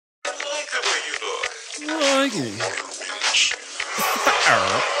And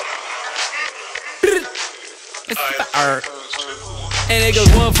it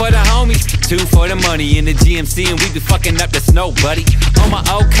goes 1 for the homies, 2 for the money. In the GMC and we be fucking up the snow, buddy. All my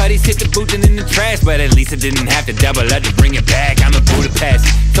old cutties hit the boot and in the trash, but at least I didn't have to double up to bring it back. I'm in Budapest,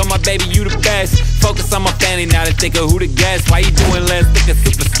 told my baby you the best. Focus on my family now to think of who to guess. Why you doing less, thinking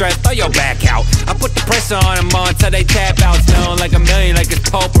super stressed, throw your back out. I put the pressure on them all until they tap out. Smelling like a million, like it's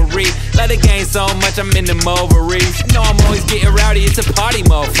potpourri. Let it gain so much, I'm in the ovaries. You know I'm always getting rowdy, it's a party,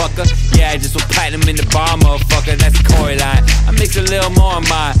 motherfucker. Yeah, I just was platinum in the bar, motherfucker. That's the Corey line. I mix a little more in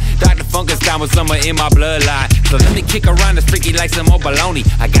mine. Dr. Funkenstein was somewhere in my bloodline. So let me kick around this freaky like some more baloney.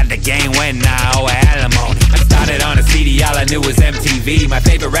 I got the game when now, alimony. I started on a CD, all I knew was MTV. My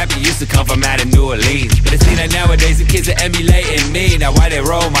favorite rapper used to come from out of New Orleans. But it seems like nowadays the kids are emulating me. Now why they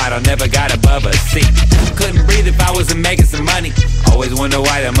role model never got above a C. Couldn't breathe if I wasn't making some money. Always wonder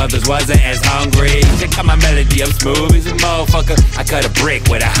why the mothers wasn't as hungry. Check out my melody, I'm smooth as a motherfucker. I cut a brick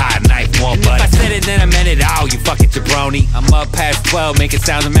with a hot knife, one butter. If I said it, then I meant it all, you fucking jabroni. I'm up past 12, making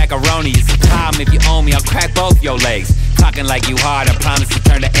sounds of macaroni. It's a problem if you own me, I'll crack both your legs. Talking like you hard, I promise to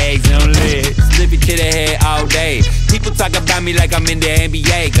turn the eggs on legs. Slip it to the head all day. People talk about me like I'm in the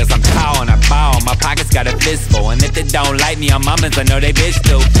NBA, cause I'm tall and I ball, my pockets got a fistful. And if they don't like me on moments, I know they bitch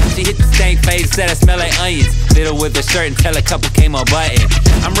too. She hit the stank face, said I smell like onions. Fiddle with a shirt until a couple came on button.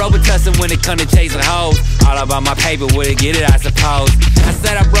 I'm Robitussin when it come to chasing hoes. All about my paper, would it get it, I suppose. I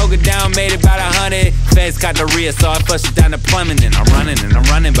said I broke it down, made it about 100. Feds caught the rear, so I flushed it down the plumbing. And I'm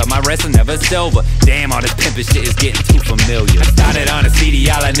running, but my wrestling never silver. Damn, all this pimpin' shit is getting too familiar. I started on a CD,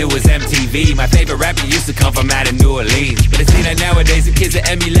 all I knew was MTV. My favorite rapper used to come from out of New Orleans. But it seems like nowadays the kids are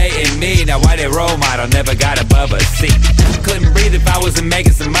emulating me. Now why they role model never got above a C. Couldn't breathe if I wasn't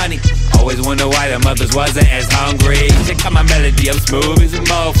making some money. Always wonder why the mothers wasn't as hungry. Check out my melody, I'm smooth as a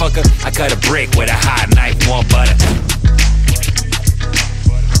motherfucker. I cut a brick with a hot knife, one butter.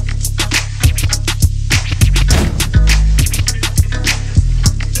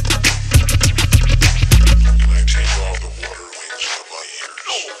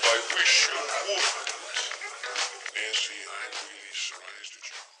 I wish you would. Nancy, I'm really surprised.